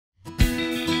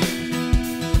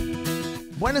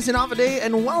Buenas and Avade,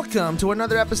 and welcome to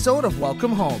another episode of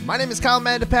Welcome Home. My name is Kyle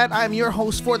Mandapat. I am your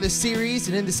host for this series,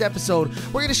 and in this episode,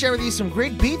 we're going to share with you some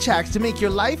great beach hacks to make your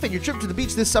life and your trip to the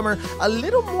beach this summer a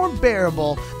little more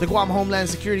bearable. The Guam Homeland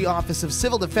Security Office of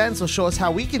Civil Defense will show us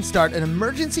how we can start an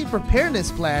emergency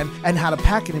preparedness plan and how to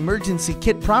pack an emergency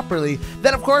kit properly.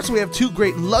 Then, of course, we have two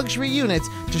great luxury units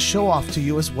to show off to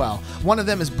you as well. One of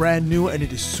them is brand new, and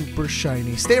it is super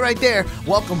shiny. Stay right there.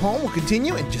 Welcome Home will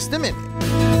continue in just a minute.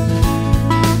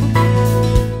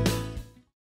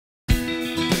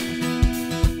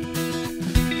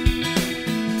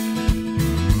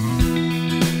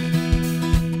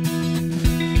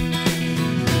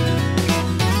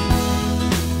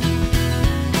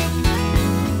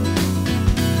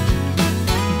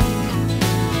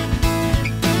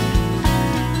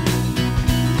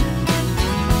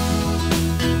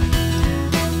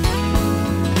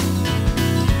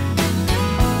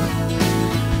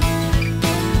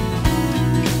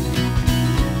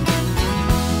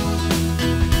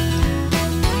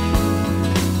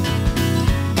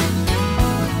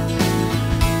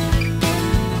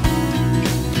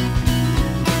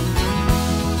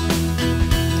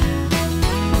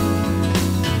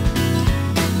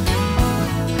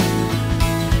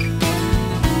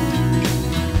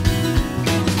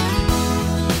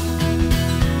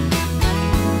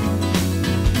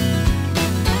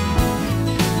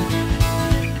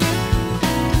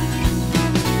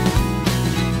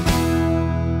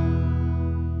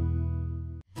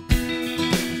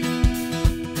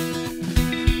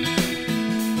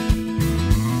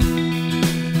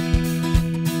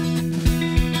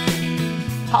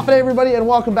 Hey everybody, and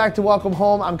welcome back to Welcome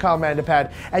Home. I'm Kyle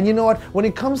Mandapat, and you know what? When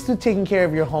it comes to taking care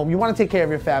of your home, you want to take care of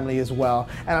your family as well.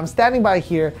 And I'm standing by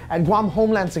here at Guam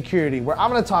Homeland Security, where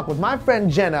I'm going to talk with my friend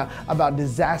Jenna about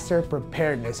disaster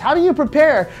preparedness. How do you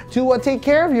prepare to take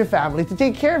care of your family, to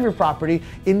take care of your property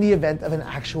in the event of an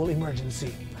actual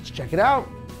emergency? Let's check it out.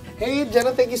 Hey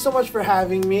Jenna, thank you so much for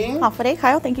having me. Hafade,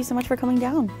 Kyle, thank you so much for coming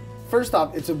down. First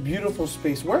off, it's a beautiful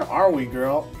space. Where are we,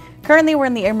 girl? Currently, we're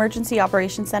in the Emergency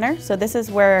Operations Center. So this is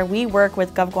where we work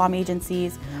with GovGuam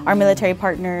agencies, our military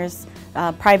partners,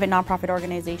 private nonprofit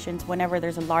organizations, whenever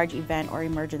there's a large event or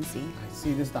emergency. I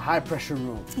see, this is the high pressure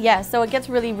room. Yeah, so it gets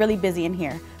really, really busy in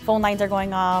here. Phone lines are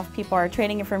going off, people are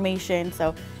trading information,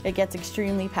 so it gets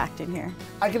extremely packed in here.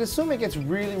 I can assume it gets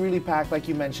really, really packed, like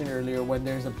you mentioned earlier, when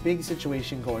there's a big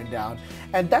situation going down.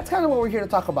 And that's kind of what we're here to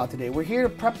talk about today. We're here to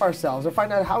prep ourselves or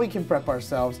find out how we can prep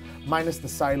ourselves, minus the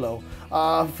silo,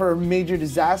 for major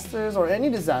disasters or any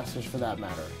disasters for that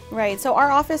matter. Right, so our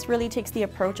office really takes the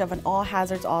approach of an all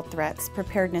hazards, all threats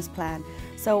preparedness plan.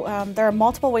 So there are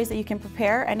multiple ways that you can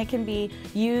prepare, and it can be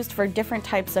used for different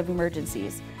types of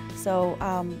emergencies. So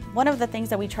one of the things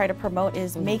that we try to promote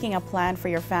is making a plan for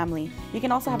your family. You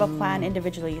can also have a plan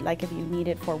individually, like if you need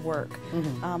it for work.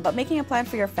 But making a plan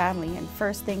for your family, and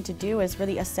first thing to do is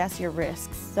really assess your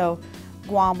risks. So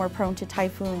Guam, we're prone to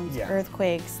typhoons,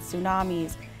 earthquakes,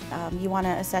 tsunamis. You want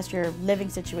to assess your living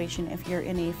situation if you're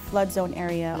in a flood zone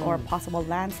area or possible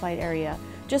landslide area.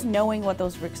 Just knowing what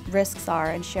those risks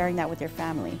are and sharing that with your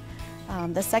family.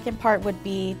 The second part would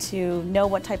be to know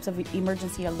what types of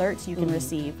emergency alerts you can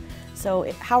receive.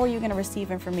 So how are you going to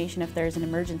receive information if there's an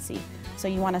emergency? So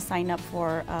you want to sign up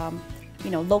for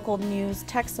local news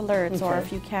text alerts, or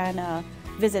if you can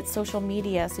visit social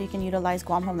media, so you can utilize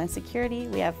Guam Homeland Security.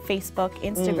 We have Facebook,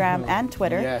 Instagram, and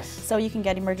Twitter. So you can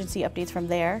get emergency updates from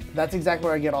there. That's exactly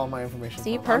where I get all my information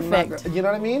See, from. perfect. You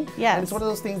know what I mean? Yes. And it's one of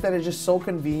those things that is just so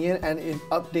convenient, and it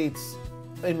updates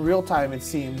in real time, it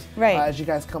seems. Right. As you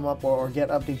guys come up or get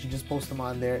updates, you just post them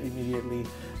on there immediately.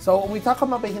 So when we talk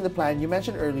about making the plan, you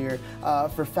mentioned earlier,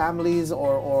 for families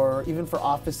or even for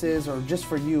offices or just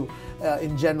for you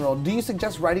in general, do you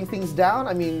suggest writing things down?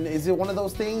 I mean, is it one of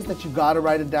those things that you got to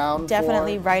write it down?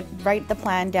 Definitely write the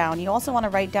plan down. You also want to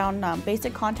write down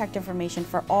basic contact information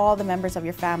for all the members of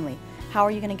your family. How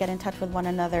are you going to get in touch with one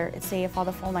another, say if all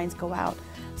the phone lines go out?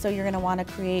 So you're going to want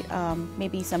to create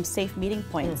maybe some safe meeting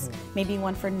points, maybe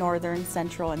one for northern,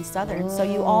 central, and southern. So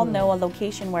you all know a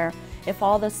location where if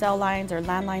all the cell lines or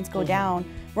landlines go down,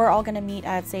 we're all going to meet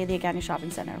at, say, the Agani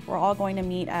Shopping Center. We're all going to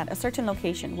meet at a certain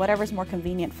location, whatever's more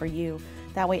convenient for you.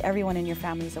 That way everyone in your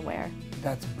family is aware.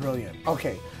 That's brilliant.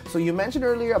 Okay, so you mentioned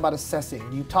earlier about assessing.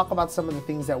 You talk about some of the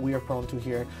things that we are prone to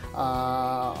here.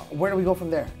 Where do we go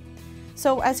from there?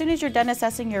 So as soon as you're done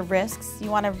assessing your risks, you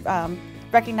want to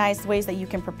recognize ways that you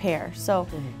can prepare. So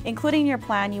including your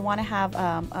plan, you want to have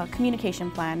a communication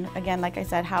plan. Again, like I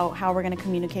said, how we're going to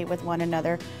communicate with one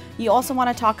another. You also want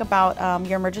to talk about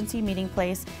your emergency meeting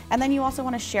place, and then you also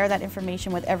want to share that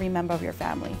information with every member of your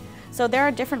family. So there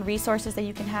are different resources that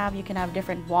you can have. You can have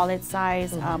different wallet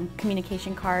size,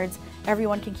 communication cards.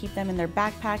 Everyone can keep them in their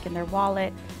backpack, in their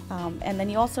wallet. And then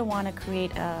you also want to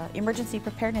create an emergency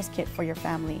preparedness kit for your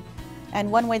family. And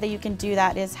one way that you can do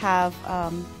that is have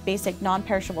basic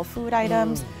non-perishable food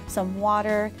items, some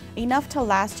water, enough to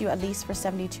last you at least for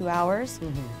 72 hours.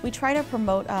 We try to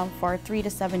promote for 3 to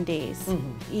 7 days,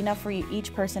 enough for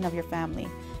each person of your family.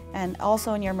 And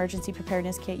also in your emergency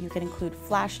preparedness kit, you can include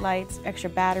flashlights, extra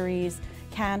batteries,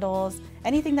 candles,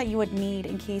 anything that you would need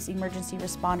in case emergency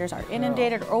responders are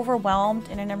inundated or overwhelmed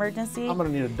in an emergency. I'm gonna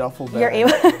need a duffel bag. You're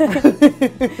able.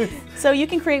 So you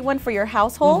can create one for your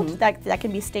household that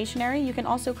can be stationary. You can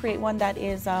also create one that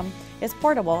is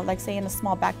portable, like say in a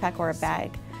small backpack or a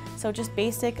bag. So just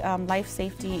basic life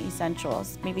safety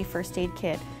essentials, maybe first aid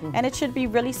kit. And it should be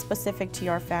really specific to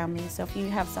your family. So if you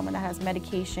have someone that has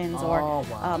medications or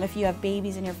if you have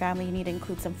babies in your family, you need to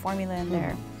include some formula in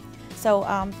there. So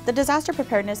the disaster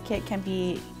preparedness kit can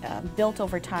be built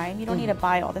over time. You don't need to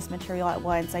buy all this material at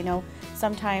once. I know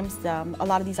sometimes a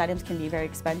lot of these items can be very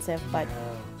expensive, but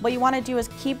what you want to do is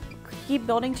keep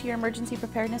building to your emergency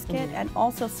preparedness kit and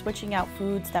also switching out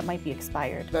foods that might be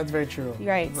expired. That's very true.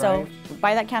 Right. So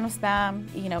buy that can of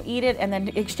Spam, you know, eat it and then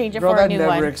exchange it for a new one.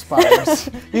 That never expires.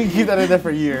 You can keep that in there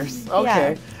for years.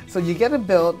 Okay. Yeah. So you get it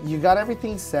built, you got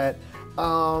everything set.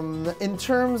 In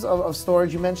terms of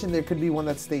storage, you mentioned there could be one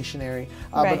that's stationary,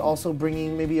 but also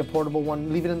bringing maybe a portable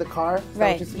one, leave it in the car?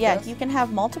 Right, yeah, you can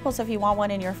have multiples if you want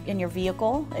one in your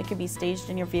vehicle. It could be staged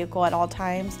in your vehicle at all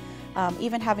times.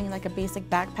 Even having like a basic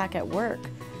backpack at work.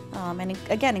 And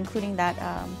again, including that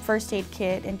first aid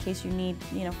kit in case you need,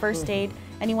 you know, first aid,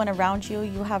 anyone around you,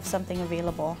 you have something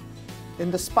available.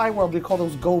 In the spy world, we call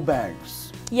those go bags.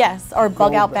 Yes, or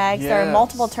bug out bags. Yes. There are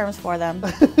multiple terms for them.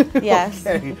 Yes.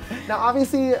 Okay. Now,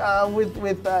 obviously,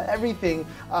 with everything,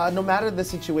 no matter the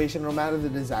situation, no matter the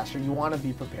disaster, you want to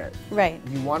be prepared. Right.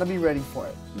 You want to be ready for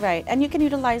it. Right, and you can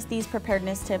utilize these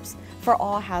preparedness tips for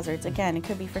all hazards. Again, it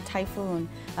could be for typhoon,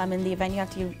 in the event you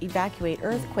have to evacuate,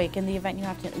 earthquake, in the event you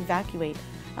have to evacuate.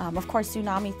 Of course,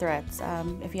 tsunami threats,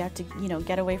 if you have to, you know,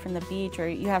 get away from the beach, or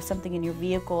you have something in your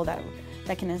vehicle that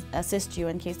can assist you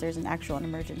in case there's an actual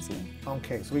emergency.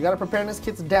 Okay, so we got our preparedness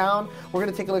kits down. We're going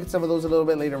to take a look at some of those a little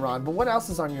bit later on. But what else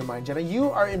is on your mind, Jenna? You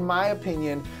are, in my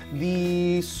opinion,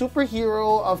 the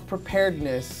superhero of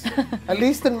preparedness, at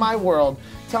least in my world.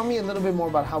 Tell me a little bit more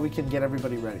about how we can get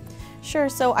everybody ready. Sure.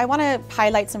 So I want to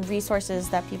highlight some resources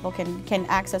that people can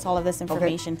access all of this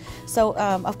information. Okay. So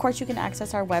of course you can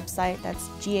access our website. That's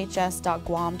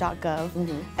ghs.guam.gov.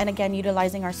 And again,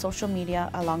 utilizing our social media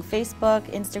along Facebook,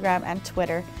 Instagram, and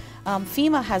Twitter.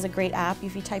 FEMA has a great app.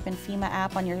 If you type in FEMA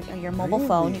app on your mobile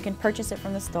phone, you can purchase it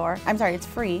from the store. I'm sorry, it's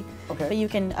free, but you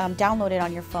can download it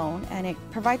on your phone, and it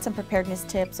provides some preparedness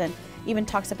tips and even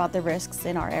talks about the risks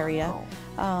in our area.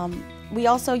 We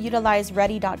also utilize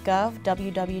ready.gov,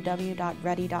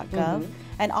 www.ready.gov,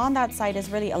 and on that site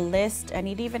is really a list, and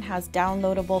it even has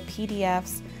downloadable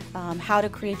PDFs, how to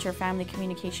create your family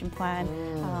communication plan,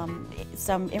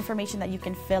 some information that you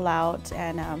can fill out,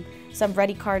 and some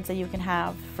ready cards that you can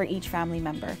have for each family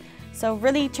member. So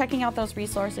really checking out those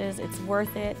resources, it's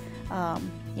worth it,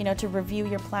 you know, to review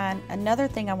your plan. Another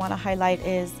thing I want to highlight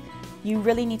is you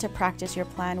really need to practice your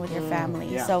plan with your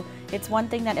family. So it's one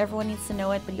thing that everyone needs to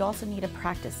know it, but you also need to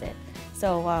practice it.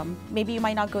 So maybe you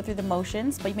might not go through the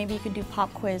motions, but maybe you can do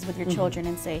pop quiz with your children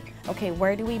and say, okay,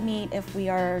 where do we meet if we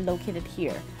are located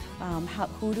here?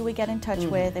 Who do we get in touch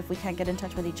with if we can't get in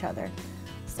touch with each other?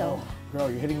 So,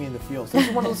 girl, you're hitting me in the feels. This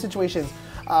is one of those situations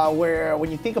where when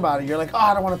you think about it, you're like, oh,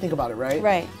 I don't want to think about it, right?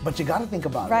 Right. But you got to think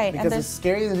about it. Because as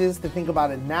scary as it is to think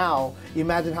about it now, you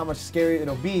imagine how much scarier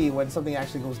it'll be when something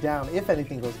actually goes down, if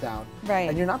anything goes down. Right.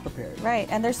 And you're not prepared. Right.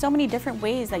 And there's so many different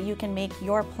ways that you can make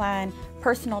your plan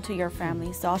personal to your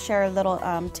family. So I'll share a little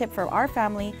tip for our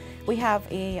family. We have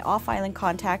a off-island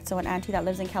contact, so an auntie that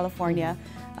lives in California.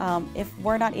 If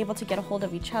we're not able to get a hold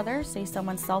of each other, say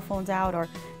someone's cell phone's out,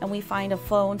 and we find a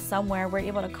phone somewhere, we're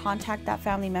able to contact that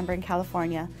family member in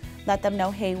California, let them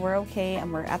know, hey, we're okay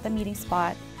and we're at the meeting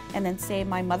spot, and then say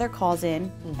my mother calls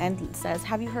in and says,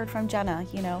 have you heard from Jenna,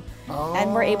 you know,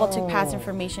 and we're able to pass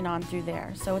information on through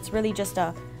there. So it's really just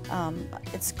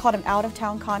it's called an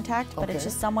out-of-town contact, but it's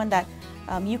just someone that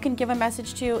you can give a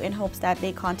message to in hopes that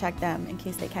they contact them in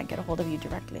case they can't get a hold of you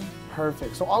directly.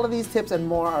 Perfect. So all of these tips and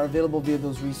more are available via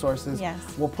those resources. Yes.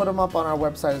 We'll put them up on our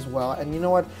website as well. And you know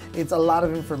what? It's a lot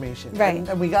of information. Right.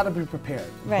 And we got to be prepared.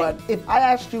 Right. But if I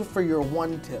asked you for your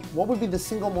one tip, what would be the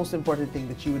single most important thing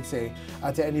that you would say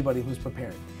to anybody who's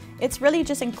preparing? It's really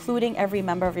just including every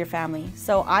member of your family.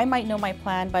 So I might know my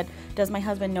plan, but does my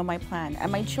husband know my plan?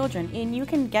 And my children? And you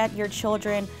can get your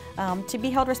children to be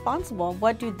held responsible.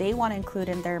 What do they want to include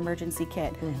in their emergency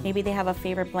kit? Maybe they have a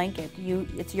favorite blanket.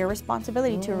 It's your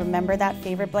responsibility to remember that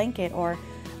favorite blanket, or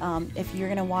if you're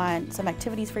going to want some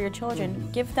activities for your children,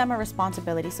 give them a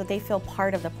responsibility so they feel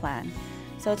part of the plan.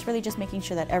 So it's really just making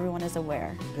sure that everyone is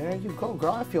aware. There you go,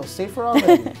 girl. I feel safer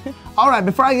already. All right,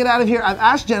 before I get out of here, I've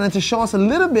asked Jenna to show us a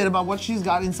little bit about what she's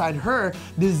got inside her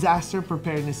disaster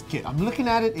preparedness kit. I'm looking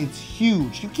at it. It's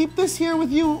huge. You keep this here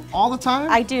with you all the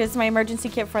time? I do. It's my emergency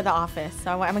kit for the office.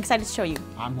 So I'm excited to show you.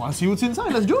 I want to see what's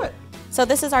inside. Let's do it. So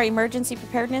this is our emergency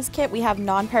preparedness kit. We have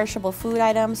non-perishable food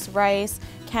items, rice,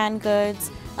 canned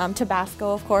goods,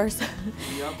 Tabasco, of course.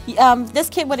 Yep. This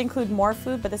kit would include more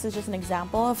food, but this is just an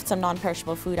example of some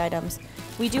non-perishable food items.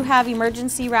 We do have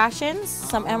emergency rations,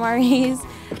 some MREs.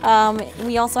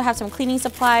 We also have some cleaning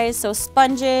supplies, so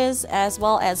sponges, as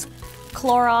well as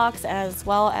Clorox, as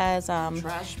well as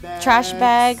trash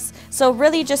bags. So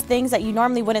really just things that you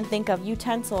normally wouldn't think of.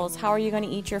 Utensils, how are you going to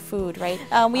eat your food, right?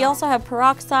 We also have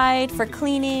peroxide for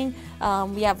cleaning.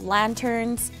 We have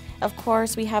lanterns. Of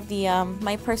course, we have the,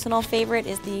 my personal favorite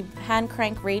is the hand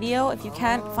crank radio. If you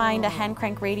can't find a hand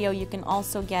crank radio, you can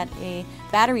also get a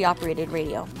battery operated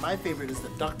radio. My favorite is the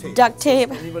duct tape. Duct tape.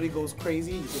 So if anybody goes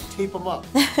crazy, you can tape them up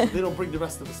so they don't bring the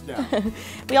rest of us down.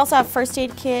 We also have first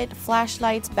aid kit,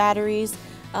 flashlights, batteries.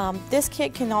 This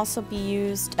kit can also be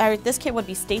used, this kit would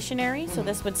be stationary, so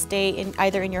this would stay in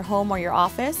either in your home or your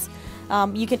office.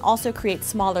 You can also create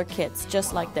smaller kits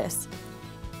just like this.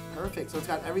 Perfect. So it's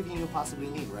got everything you possibly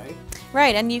need, right?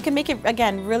 Right, and you can make it,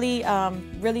 again, really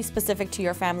really specific to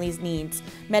your family's needs.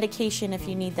 Medication if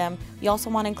you need them. You also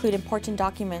want to include important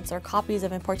documents or copies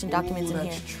of important documents in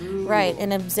here. True. Right,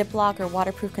 in a Ziploc or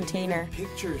waterproof container. Even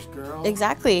pictures, girl.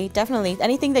 Exactly, definitely.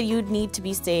 Anything that you'd need to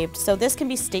be saved. So this can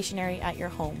be stationary at your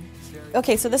home.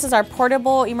 Okay, so this is our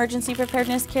portable emergency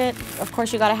preparedness kit. Of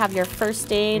course, you got to have your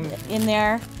first aid in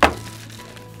there.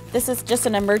 This is just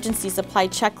an emergency supply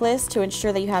checklist to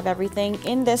ensure that you have everything.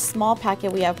 In this small packet,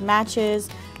 we have matches.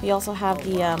 We also have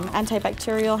the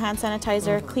antibacterial hand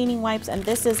sanitizer, cleaning wipes, and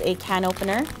this is a can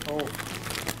opener.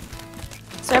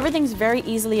 So everything's very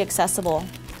easily accessible.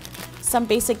 Some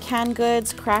basic canned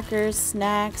goods, crackers,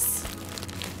 snacks.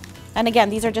 And again,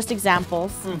 these are just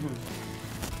examples.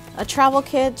 A travel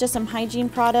kit, just some hygiene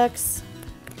products.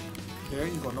 There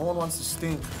you go. No one wants to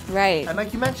stink. Right. And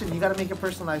like you mentioned, you got to make it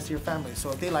personalized to your family. So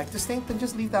if they like to stink, then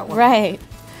just leave that one. Right.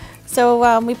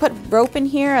 So we put rope in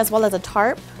here as well as a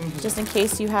tarp, just in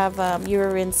case you have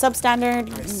you're in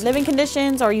substandard living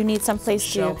conditions or you need some place to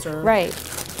shelter. Right.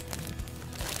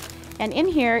 And in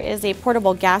here is a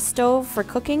portable gas stove for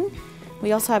cooking.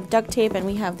 We also have duct tape and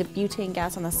we have the butane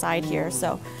gas on the side here.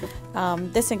 So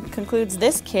this concludes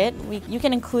this kit. You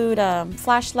can include a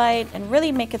flashlight and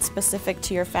really make it specific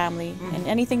to your family. And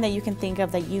anything that you can think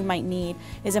of that you might need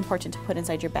is important to put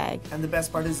inside your bag. And the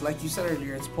best part is, like you said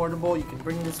earlier, it's portable. You can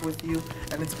bring this with you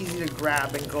and it's easy to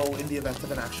grab and go in the event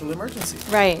of an actual emergency.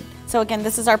 Right. So again,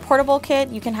 this is our portable kit.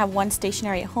 You can have one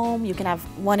stationary at home. You can have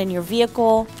one in your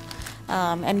vehicle.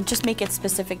 And just make it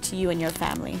specific to you and your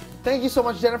family. Thank you so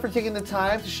much, Jenna, for taking the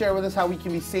time to share with us how we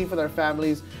can be safe with our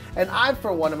families. And I,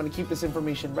 for one, I'm going to keep this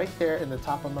information right there in the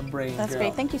top of my brain. That's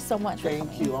great. Thank you so much for coming.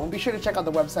 Thank you. And be sure to check out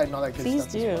the website and all that good Please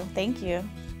stuff. Please do. Thank you.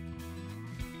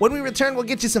 When we return, we'll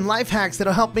get you some life hacks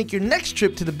that'll help make your next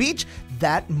trip to the beach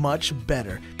that much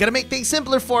better. Gonna make things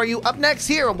simpler for you. Up next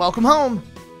here on Welcome Home.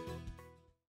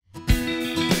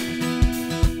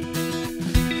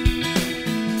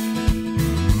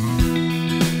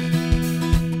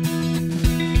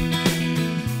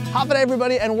 Hop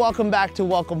everybody, and welcome back to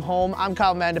Welcome Home. I'm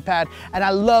Kyle Mandapat, and I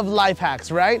love life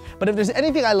hacks, right? But if there's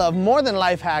anything I love more than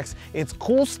life hacks, it's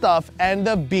cool stuff and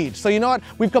the beach. So you know what?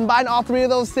 We've combined all three of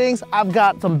those things. I've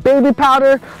got some baby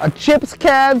powder, a chips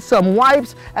can, some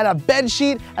wipes, and a bed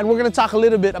sheet, and we're gonna talk a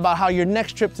little bit about how your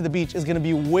next trip to the beach is gonna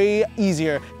be way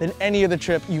easier than any other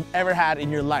trip you've ever had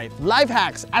in your life. Life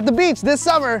hacks at the beach this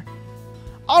summer.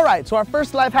 All right, so our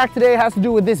first life hack today has to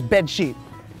do with this bed sheet.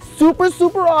 Super,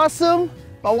 super awesome.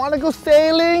 If I want to go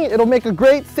sailing, it'll make a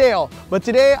great sail. But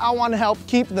today I want to help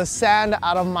keep the sand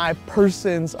out of my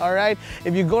persons, all right?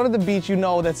 If you go to the beach, you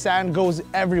know that sand goes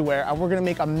everywhere, and we're gonna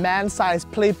make a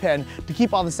man-sized playpen to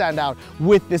keep all the sand out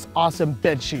with this awesome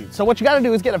bed sheet. So what you gotta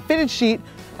do is get a fitted sheet,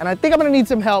 and I think I'm gonna need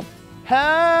some help.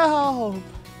 Help!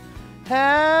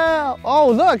 Help!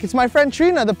 Oh, look, it's my friend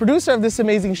Trina, the producer of this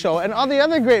amazing show, and all the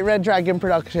other great Red Dragon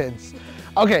productions.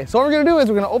 Okay, so what we're gonna do is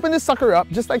we're gonna open this sucker up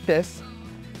just like this.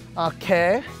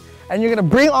 Okay, and you're gonna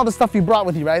bring all the stuff you brought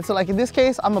with you, right? So like in this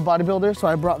case, I'm a bodybuilder, so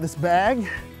I brought this bag.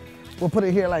 We'll put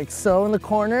it here like so in the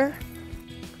corner.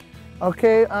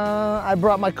 Okay, I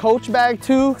brought my Coach bag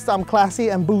too, because I'm classy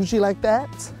and bougie like that.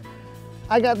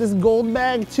 I got this gold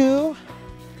bag too,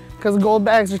 because gold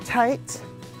bags are tight.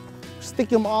 Stick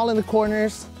them all in the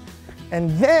corners. And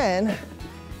then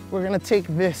we're gonna take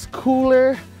this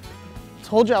cooler.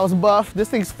 Told you I was buff. This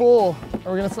thing's full. And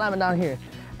we're gonna slam it down here.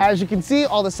 As you can see,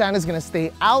 all the sand is gonna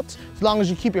stay out as long as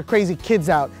you keep your crazy kids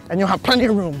out, and you'll have plenty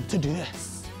of room to do this.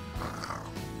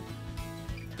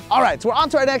 All right, so we're on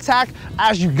to our next hack.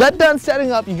 As you got done setting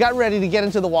up, you got ready to get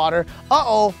into the water.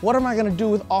 Uh-oh, what am I gonna do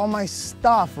with all my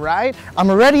stuff, right? I'm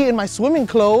already in my swimming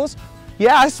clothes.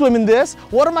 Yeah, I swim in this.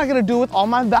 What am I gonna do with all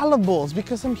my valuables?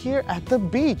 Because I'm here at the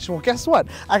beach. Well, guess what?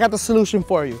 I got the solution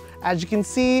for you. As you can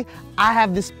see, I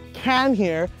have this can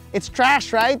here. It's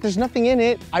trash, right? There's nothing in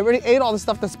it. I already ate all the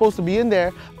stuff that's supposed to be in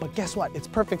there, but guess what? It's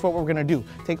perfect for what we're gonna do.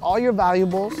 Take all your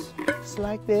valuables, just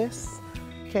like this.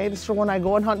 Okay, this is for when I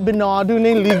go and hunt binadu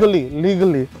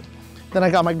legally. Then I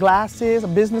got my glasses, a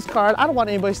business card. I don't want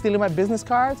anybody stealing my business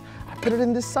cards. I put it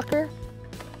in this sucker.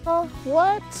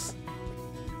 What?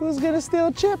 Who's gonna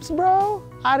steal chips, bro?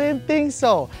 I didn't think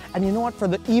so. And you know what? For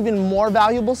the even more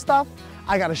valuable stuff,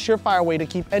 I got a surefire way to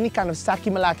keep any kind of saki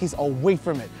malakis away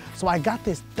from it. So I got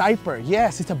this diaper.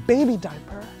 Yes, it's a baby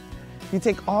diaper. You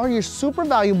take all your super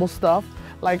valuable stuff,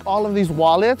 like all of these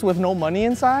wallets with no money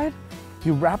inside,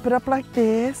 you wrap it up like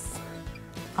this.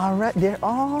 All right, there.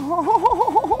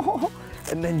 Oh,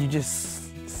 and then you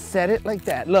just set it like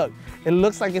that. Look, it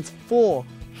looks like it's full.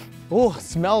 Oh, it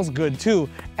smells good too.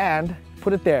 And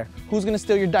put it there. Who's gonna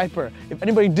steal your diaper? If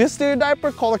anybody did steal your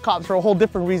diaper, call the cops for a whole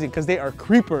different reason, because they are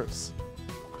creepers.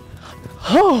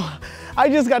 Oh, I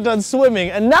just got done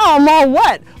swimming and now I'm all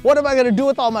wet. What am I gonna do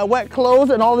with all my wet clothes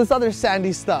and all this other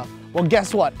sandy stuff? Well,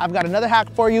 guess what? I've got another hack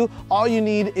for you. All you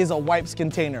need is a wipes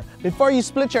container. Before you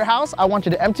split your house, I want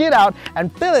you to empty it out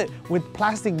and fill it with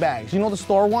plastic bags. You know the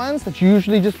store ones that you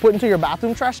usually just put into your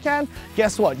bathroom trash can?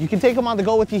 Guess what? You can take them on the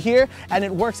go with you here and it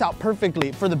works out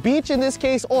perfectly. For the beach in this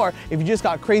case, or if you just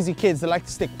got crazy kids that like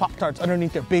to stick Pop-Tarts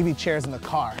underneath their baby chairs in the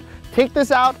car. Take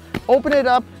this out, open it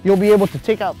up, you'll be able to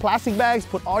take out plastic bags,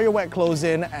 put all your wet clothes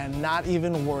in and not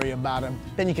even worry about them.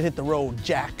 Then you can hit the road,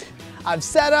 Jack. I've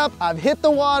set up, I've hit the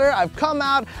water, I've come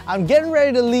out, I'm getting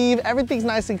ready to leave, everything's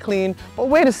nice and clean, but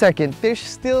wait a second, there's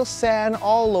still sand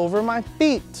all over my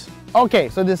feet. Okay,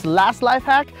 so this last life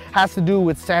hack has to do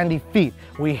with sandy feet.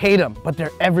 We hate them, but they're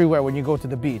everywhere when you go to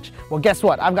the beach. Well, guess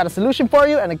what? I've got a solution for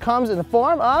you and it comes in the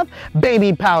form of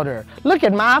baby powder. Look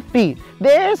at my feet,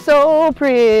 they're so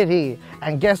pretty.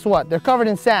 And guess what? They're covered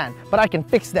in sand, but I can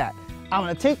fix that. I'm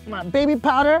gonna take my baby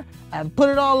powder and put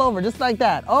it all over, just like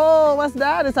that. Oh, what's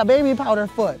that? It's a baby powder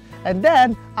foot. And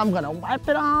then I'm gonna wipe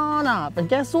it on up. And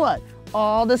guess what?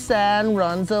 All the sand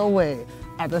runs away.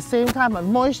 At the same time, I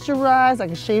moisturize, I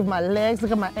can shave my legs.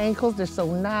 Look at my ankles, they're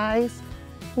so nice.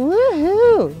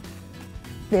 Woohoo!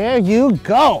 There you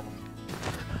go.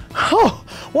 Oh,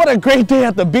 what a great day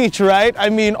at the beach, right? I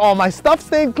mean, all my stuff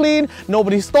stayed clean,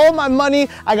 nobody stole my money,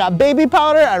 I got baby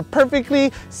powder and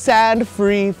perfectly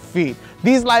sand-free feet.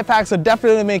 These life hacks will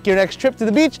definitely make your next trip to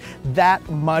the beach that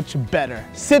much better.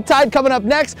 Sit tight, coming up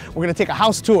next, we're gonna take a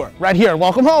house tour right here.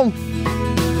 Welcome home.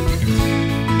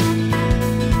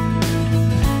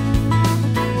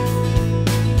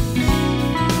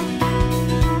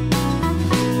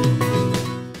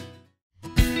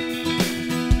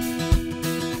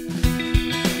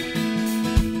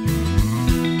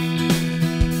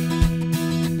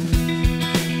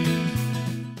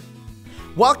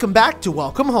 Welcome back to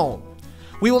Welcome Home.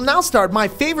 We will now start my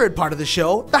favorite part of the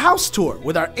show, the house tour,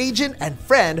 with our agent and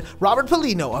friend, Robert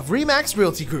Polino of RE/MAX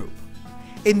Realty Group.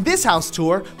 In this house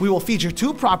tour, we will feature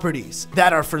 2 properties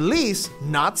that are for lease,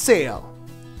 not sale.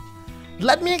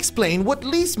 Let me explain what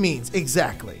lease means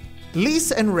exactly.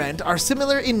 Lease and rent are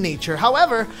similar in nature,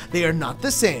 however, they are not the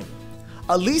same.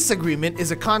 A lease agreement is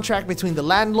a contract between the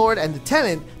landlord and the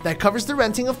tenant that covers the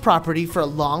renting of property for a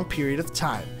long period of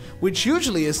time, which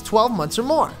usually is 12 months or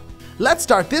more. Let's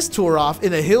start this tour off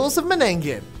in the hills of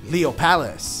Menangan, Leo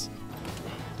Palace.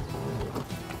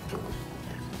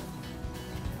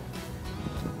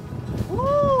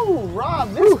 Ooh,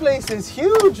 Rob, this place is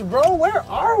huge, bro. Where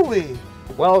are we?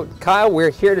 Well, Kyle,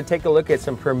 we're here to take a look at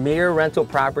some premier rental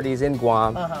properties in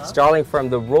Guam, starting from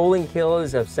the rolling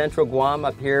hills of central Guam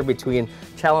up here between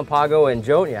Chalampago and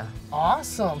Jonia.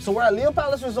 Awesome. So we're at Leo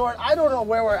Palace Resort. I don't know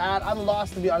where we're at. I'm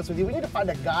lost, to be honest with you. We need to find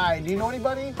a guide. Do you know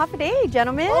anybody? Happy day,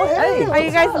 gentlemen. Oh, hey, are you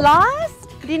guys lost?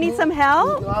 Do you need some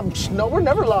help? No, we're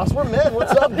never lost. We're men.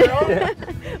 What's up, girl?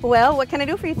 Well, what can I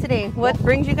do for you today? What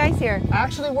brings you guys here?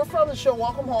 Actually, we're from the show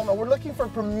Welcome Home, and we're looking for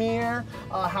premier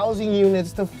housing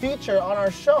units to feature on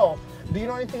our show. Do you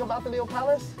know anything about the Leo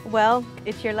Palace? Well,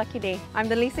 it's your lucky day. I'm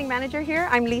the leasing manager here.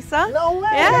 I'm Lisa. No way!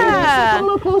 Yeah. Come a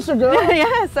little closer, girl.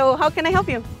 Yeah, so how can I help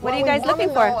you? What are you guys looking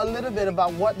for? We want to know a little bit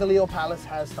about what the Leo Palace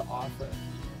has to offer.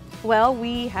 Well,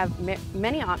 we have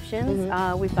many options.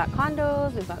 We've got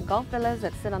condos, we've got golf villas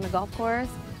that sit on the golf course,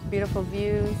 beautiful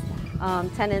views.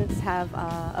 Tenants have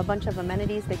a bunch of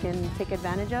amenities they can take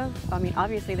advantage of. I mean,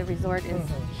 obviously the resort is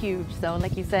huge, so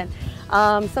like you said.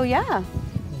 So yeah.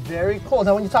 Very cool.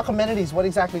 Now when you talk amenities, what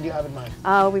exactly do you have in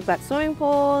mind? We've got swimming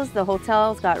pools, the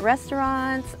hotel's got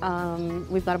restaurants,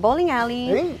 we've got a bowling alley.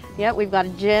 Hey. Yeah, we've got a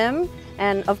gym.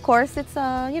 And of course, it's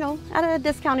you know, at a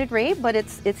discounted rate, but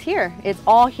it's here. It's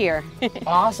all here.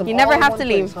 Awesome. You never all have in to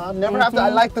one leave. place, huh? Never have to. I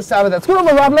like the sound of that. Scoot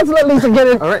over, Rob. Let's let Lisa get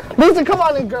in. All right. Lisa, come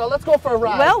on in, girl. Let's go for a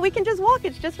ride. Well, we can just walk.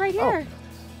 It's just right here.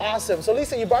 Awesome. So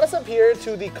Lisa, you brought us up here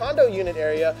to the condo unit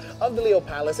area of the Leo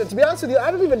Palace. And to be honest with you,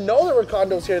 I didn't even know there were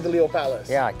condos here at the Leo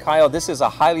Palace. Yeah, Kyle, this is a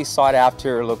highly sought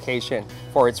after location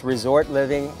for its resort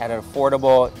living at an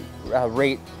affordable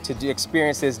rate to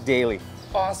experience this daily.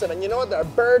 Awesome. And you know what? There are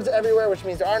birds everywhere, which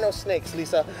means there are no snakes.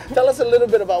 Lisa, tell us a little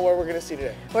bit about what we're going to see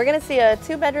today. We're going to see a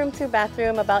 2-bedroom,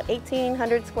 2-bathroom, about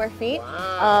 1,800 square feet.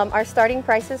 Wow. Our starting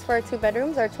prices for our 2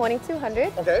 bedrooms are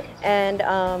 $2,200. Okay.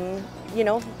 And, you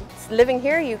know, living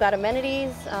here, you got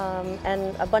amenities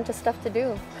and a bunch of stuff to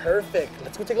do. Perfect.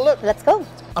 Let's go take a look. Let's go.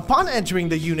 Upon entering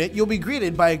the unit, you'll be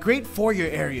greeted by a great foyer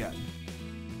area.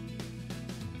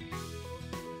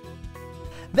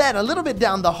 Then, a little bit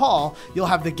down the hall, you'll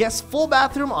have the guest full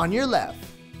bathroom on your left.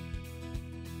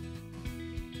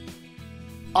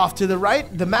 Off to the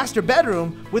right, the master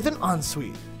bedroom with an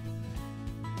ensuite.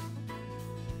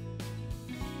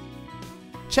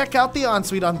 Check out the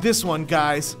ensuite on this one,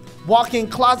 guys. Walk-in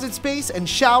closet space and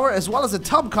shower as well as a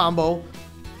tub combo.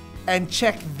 And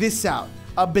check this out,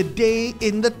 a bidet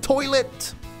in the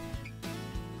toilet.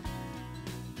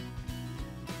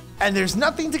 And there's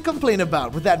nothing to complain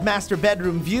about with that master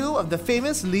bedroom view of the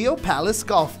famous Leo Palace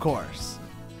golf course.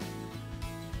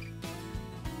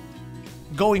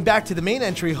 Going back to the main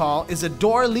entry hall is a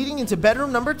door leading into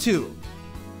bedroom number 2.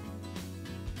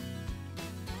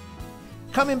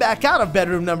 Coming back out of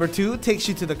bedroom number 2 takes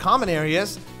you to the common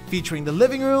areas, featuring the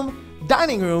living room,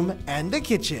 dining room, and the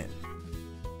kitchen.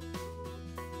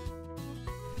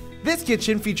 This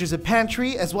kitchen features a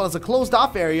pantry as well as a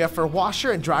closed-off area for washer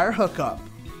and dryer hookup.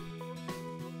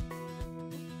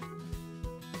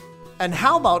 And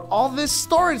how about all this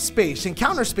storage space and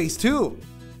counter space too?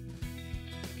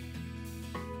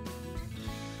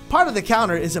 Part of the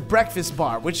counter is a breakfast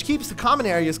bar, which keeps the common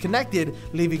areas connected,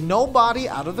 leaving nobody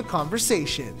out of the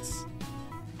conversations.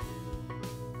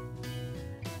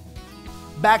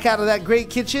 Back out of that great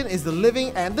kitchen is the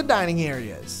living and the dining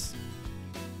areas.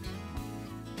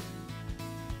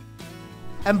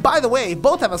 And by the way,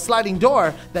 both have a sliding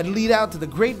door that lead out to the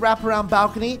great wraparound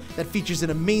balcony that features an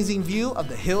amazing view of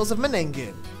the hills of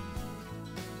Menangan.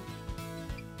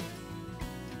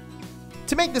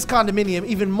 To make this condominium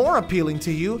even more appealing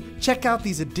to you, check out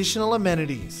these additional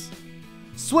amenities.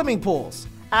 Swimming pools,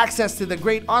 access to the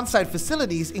great on-site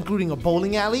facilities including a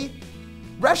bowling alley,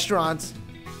 restaurants,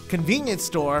 convenience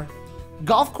store,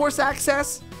 golf course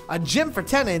access, a gym for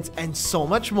tenants, and so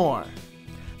much more.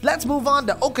 Let's move on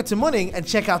to Okatamuning and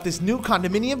check out this new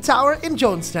condominium tower in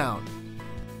Jonestown.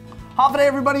 Hi there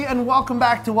everybody and welcome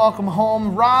back to Welcome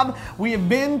Home. Rob, we have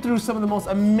been through some of the most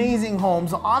amazing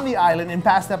homes on the island in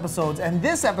past episodes, and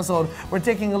this episode we're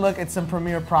taking a look at some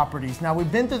premier properties. Now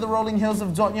we've been through the rolling hills of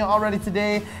Dzotnia already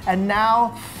today, and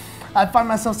now I find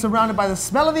myself surrounded by the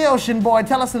smell of the ocean. Boy,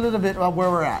 tell us a little bit about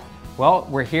where we're at. Well,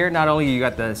 we're here, not only you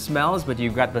got the smells, but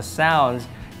you've got the sounds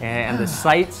and the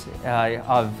sights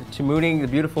of Tamuning, the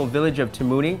beautiful village of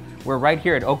Tamuning. We're right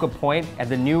here at Oka Point at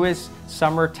the newest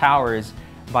summer towers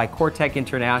by Cortec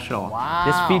International. Wow.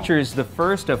 This features the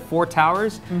first of 4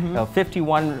 towers,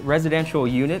 51 residential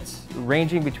units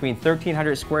ranging between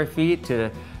 1,300 square feet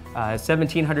to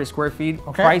 1,700 square feet.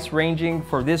 Okay. Price ranging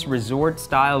for this resort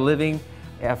style living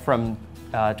from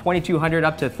 $2,200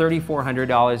 up to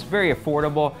 $3,400. Very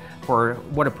affordable for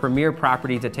what a premier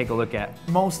property to take a look at.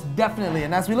 Most definitely.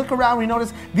 And as we look around, we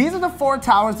notice these are the 4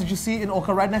 towers that you see in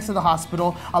Oka right next to the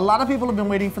hospital. A lot of people have been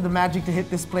waiting for the magic to hit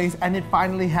this place, and it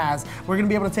finally has. We're going to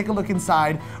be able to take a look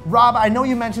inside. Rob, I know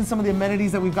you mentioned some of the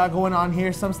amenities that we've got going on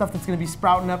here, some stuff that's going to be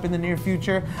sprouting up in the near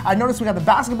future. I noticed we got the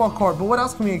basketball court, but what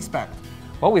else can we expect?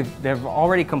 Well, they've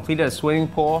already completed a swimming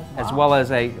pool, as well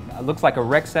as looks like a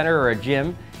rec center or a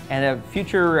gym, and a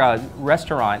future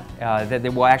restaurant that they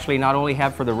will actually not only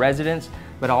have for the residents,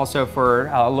 but also for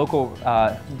local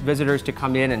visitors to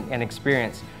come in and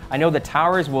experience. I know the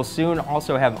towers will soon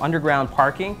also have underground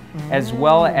parking, as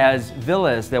well as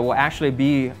villas that will actually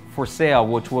be for sale,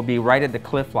 which will be right at the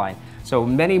cliff line. So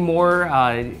many more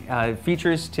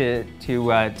features to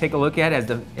take a look at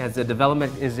as the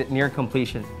development is near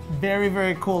completion. Very,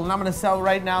 very cool. And I'm gonna sell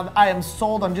right now. I am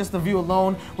sold on just the view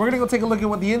alone. We're gonna go take a look at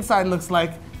what the inside looks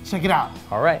like. Check it out.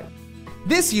 All right.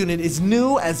 This unit is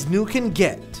new as new can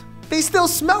get. They still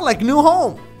smell like new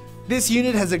home. This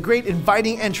unit has a great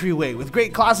inviting entryway with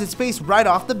great closet space right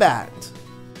off the bat.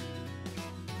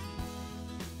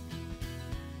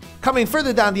 Coming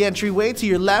further down the entryway to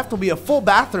your left will be a full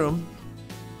bathroom.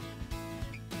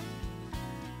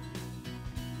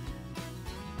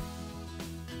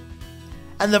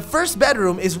 And the first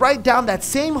bedroom is right down that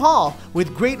same hall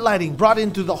with great lighting brought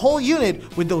into the whole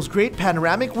unit with those great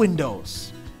panoramic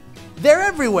windows. They're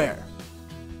everywhere.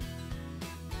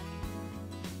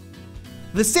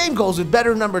 The same goes with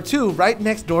bedroom number 2 right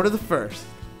next door to the first.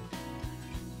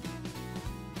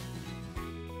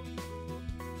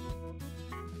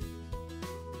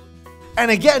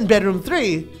 And again, bedroom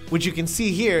 3, which you can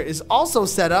see here, is also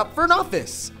set up for an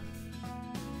office.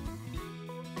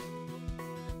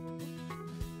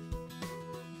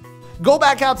 Go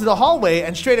back out to the hallway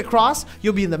and straight across,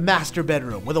 you'll be in the master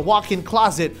bedroom with a walk-in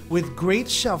closet with great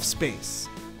shelf space.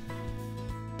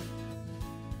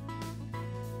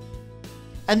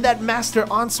 And that master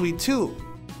ensuite too.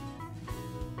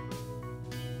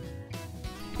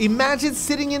 Imagine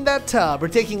sitting in that tub or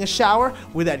taking a shower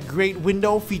with that great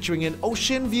window featuring an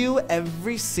ocean view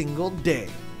every single day.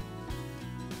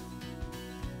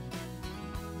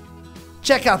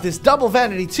 Check out this double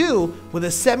vanity too with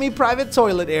a semi-private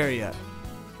toilet area.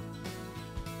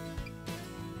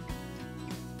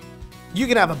 You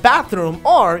can have a bathroom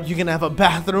or you can have a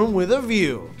bathroom with a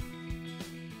view.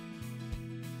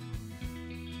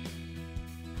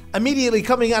 Immediately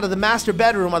coming out of the master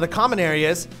bedroom are the common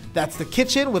areas. That's the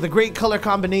kitchen with a great color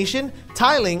combination,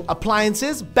 tiling,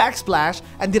 appliances, backsplash,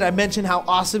 and did I mention how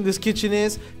awesome this kitchen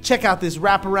is? Check out this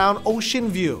wraparound ocean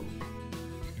view.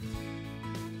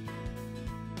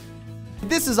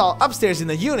 This is all upstairs in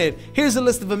the unit. Here's a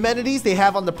list of amenities they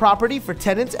have on the property for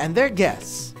tenants and their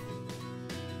guests.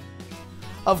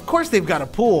 Of course they've got a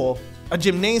pool, a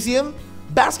gymnasium,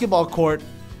 basketball court,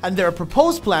 and there are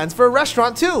proposed plans for a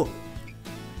restaurant too.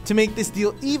 To make this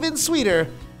deal even sweeter,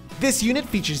 this unit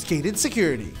features gated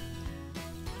security.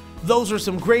 Those are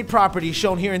some great properties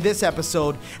shown here in this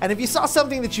episode, and if you saw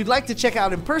something that you'd like to check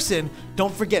out in person,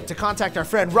 don't forget to contact our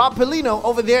friend Rob Polino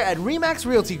over there at RE/MAX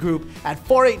Realty Group at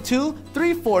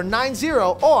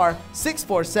 482-3490 or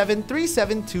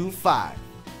 647-3725.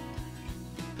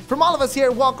 From all of us here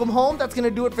at Welcome Home, that's going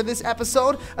to do it for this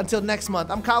episode. Until next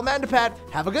month, I'm Kyle Mandapat.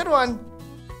 Have a good one.